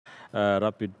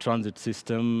rapid transit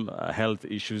system, health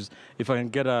issues. If I can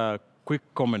get a quick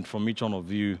comment from each one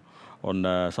of you on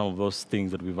some of those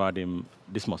things that we've had in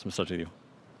this month, Mr. Chidio.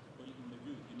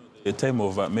 The time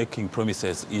of making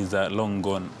promises is long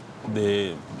gone.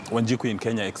 The Wanjiku in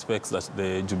Kenya expects that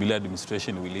the Jubilee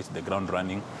administration will hit the ground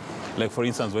running. Like, for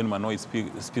instance, when Manoy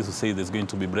speaks to say there's going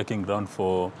to be breaking ground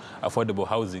for affordable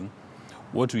housing,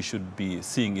 what we should be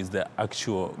seeing is the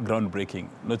actual groundbreaking,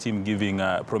 not him giving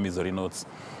promissory notes.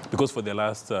 Because for the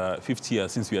last 50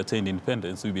 years since we attained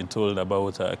independence, we've been told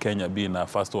about Kenya being a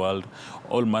first world.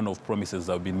 All manner of promises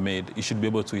have been made. It should be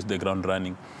able to hit the ground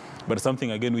running. But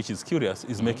something, again, which is curious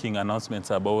is making announcements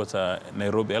about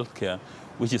Nairobi healthcare,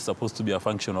 which is supposed to be a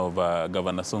function of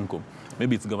Governor Sonko.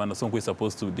 Maybe it's Governor Sonko is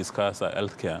supposed to discuss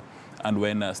healthcare. And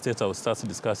when State House starts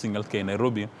discussing healthcare in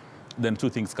Nairobi, then two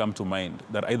things come to mind,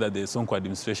 that either the Sonko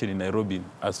administration in Nairobi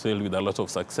has failed with a lot of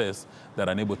success, they're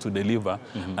unable to deliver,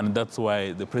 and that's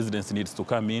why the presidency needs to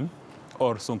come in,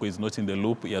 or Sonko is not in the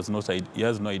loop, he has no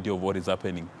idea of what is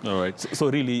happening. All right. So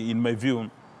really, in my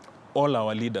view, all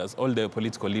our leaders, all the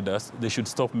political leaders, they should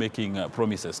stop making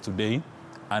promises today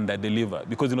and deliver.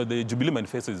 Because, the Jubilee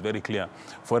Manifesto is very clear.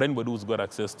 For anybody who's got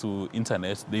access to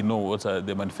internet, they know what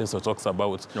the manifesto talks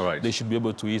about. All right. They should be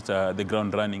able to hit the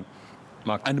ground running.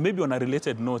 Mark. And maybe on a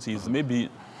related note is maybe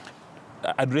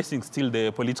addressing still the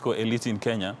political elite in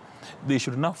Kenya, they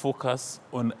should now focus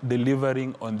on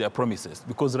delivering on their promises.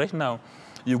 Because right now,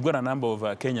 you've got a number of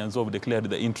Kenyans who have declared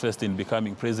the interest in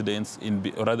becoming presidents,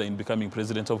 or rather in becoming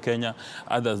president of Kenya.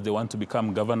 Others, they want to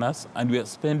become governors. And we are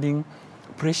spending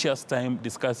precious time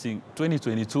discussing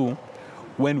 2022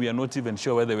 when we are not even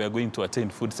sure whether we are going to attain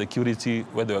food security,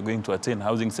 whether we are going to attain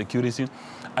housing security.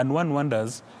 And one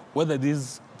wonders whether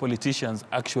these politicians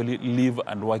actually live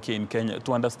and work here in Kenya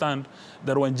to understand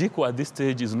that Wanjiku at this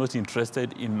stage is not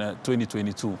interested in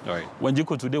 2022. Right.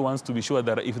 Wanjiku today wants to be sure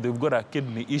that if they've got a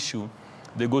kidney issue,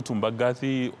 they go to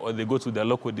Mbagathi or they go to their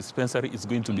local dispensary, it's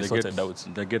going to be sorted out.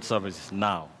 They get services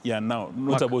now. Yeah, now,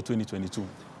 not about 2022.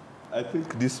 I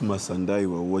think Dismas and I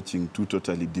were watching two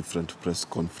totally different press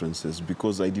conferences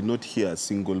because I did not hear a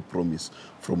single promise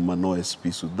from Mano SP.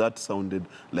 So that sounded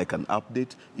like an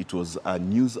update. It was a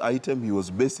news item. He was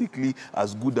basically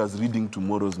as good as reading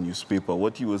tomorrow's newspaper.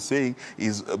 What he was saying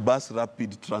is bus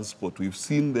rapid transport. We've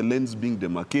seen the lanes being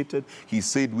demarcated. He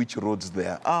said which roads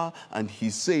there are, and he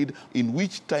said in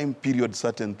which time period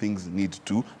certain things need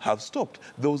to have stopped.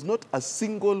 There was not a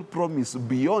single promise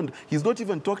beyond. He's not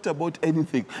even talked about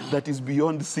anything that is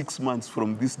beyond 6 months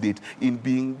from this date in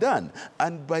being done.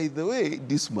 And by the way,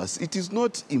 Dismas, it is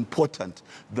not important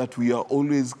that we are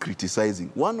always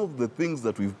criticizing. One of the things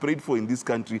that we've prayed for in this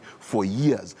country for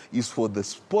years is for the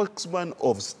spokesman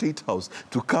of State House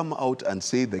to come out and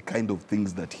say the kind of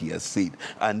things that he has said.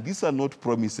 And these are not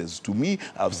promises. To me,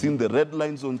 I've seen the red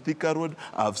lines on Thika Road.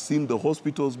 I've seen the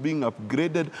hospitals being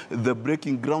upgraded. The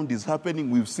breaking ground is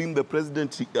happening. We've seen the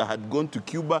president had gone to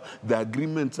Cuba. The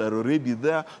agreements are already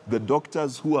there. The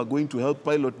doctors who are going to help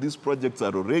pilot these projects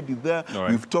are already there.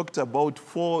 Right. We've talked about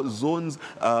 4 zones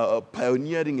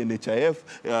pioneering NHIF.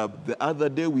 The other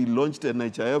day, we launched an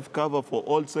NHIF cover for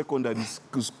all secondary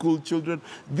school children.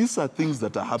 These are things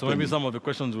that are happening. So maybe some of the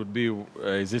questions would be,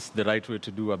 is this the right way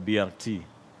to do a BRT?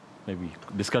 Maybe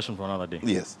discussion for another day.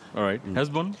 Yes. All right.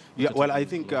 Hesbon? Yeah, well, I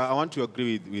think I want to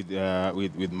agree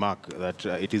with Mark that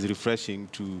it is refreshing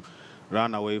to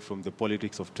run away from the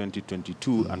politics of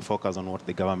 2022 and focus on what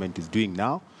the government is doing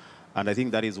now. And I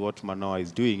think that is what Manoa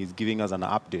is doing, is giving us an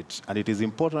update. And it is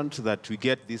important that we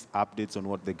get these updates on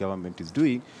what the government is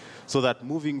doing so that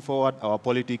moving forward, our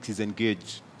politics is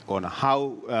engaged on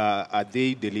how are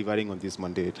they delivering on this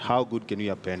mandate? How good can we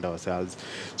append ourselves?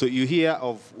 So you hear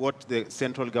of what the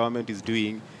central government is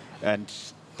doing, and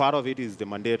part of it is the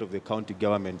mandate of the county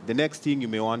government. The next thing you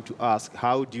may want to ask,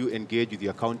 how do you engage with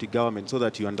your county government so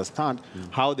that you understand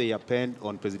how they append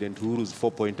on President Uhuru's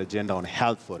 4-point agenda on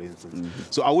health, for instance.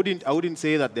 So I wouldn't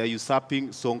say that they're usurping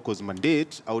Sonko's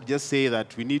mandate. I would just say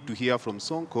that we need to hear from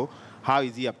Sonko how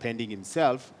is he appending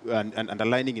himself and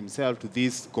aligning himself to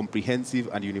this comprehensive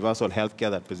and universal health care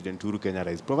that President Uhuru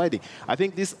Kenyatta is providing. I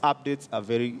think these updates are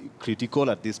very critical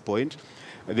at this point.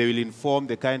 They will inform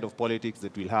the kind of politics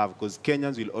that we'll have, because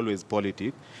Kenyans will always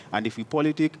politic. And if we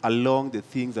politic along the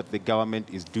things that the government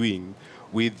is doing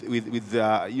with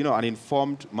an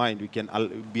informed mind, we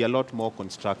can be a lot more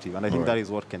constructive. And I think that is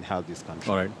what can help this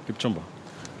country. All right. Kipchumba.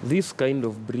 this kind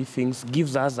of briefings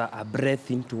gives us a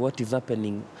breath into what is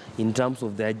happening in terms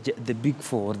of the big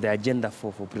four, the agenda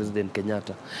for President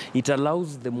Kenyatta. It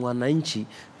allows the mwananchi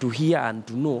to hear and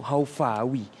to know how far are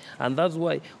we. And that's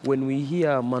why when we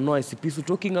hear Manoa Esipisu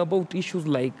talking about issues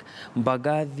like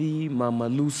Mbagathi, Mama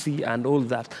Lucy, and all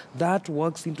that, that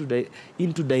works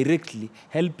into directly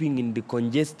helping in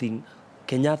decongesting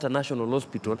Kenyatta National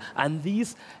Hospital, and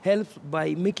this helps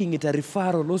by making it a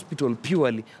referral hospital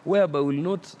purely, whereby we will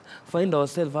not find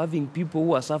ourselves having people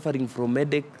who are suffering from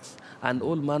headaches and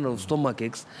all manner of stomach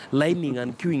aches lining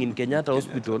and queuing in Kenyatta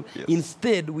Hospital. Yes.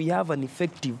 Instead, we have an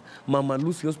effective Mama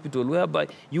Lucy Hospital, whereby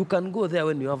you can go there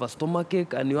when you have a stomach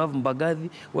ache, and you have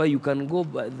Mbagathi, where you can go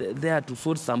there to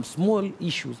sort some small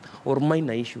issues or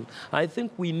minor issues. I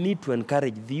think we need to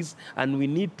encourage this, and we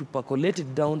need to percolate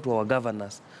it down to our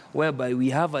governors, whereby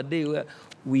we have a day where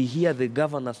we hear the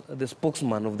governors, the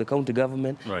spokesman of the county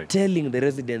government, telling the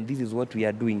resident this is what we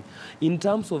are doing. In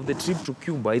terms of the trip to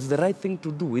Cuba, it's the right thing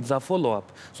to do. It's a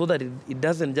follow-up, so that it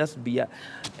doesn't just be a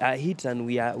hit and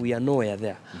we are nowhere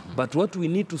there. But what we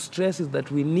need to stress is that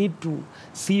we need to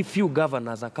see few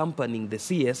governors accompanying the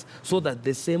CS, so that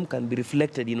the same can be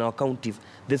reflected in our counties,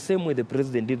 the same way the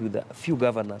president did with a few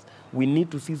governors. We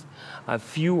need to see a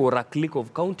few or a clique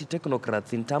of county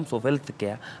technocrats in terms of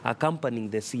healthcare accompanying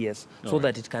the CS, so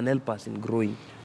that it can help us in growing.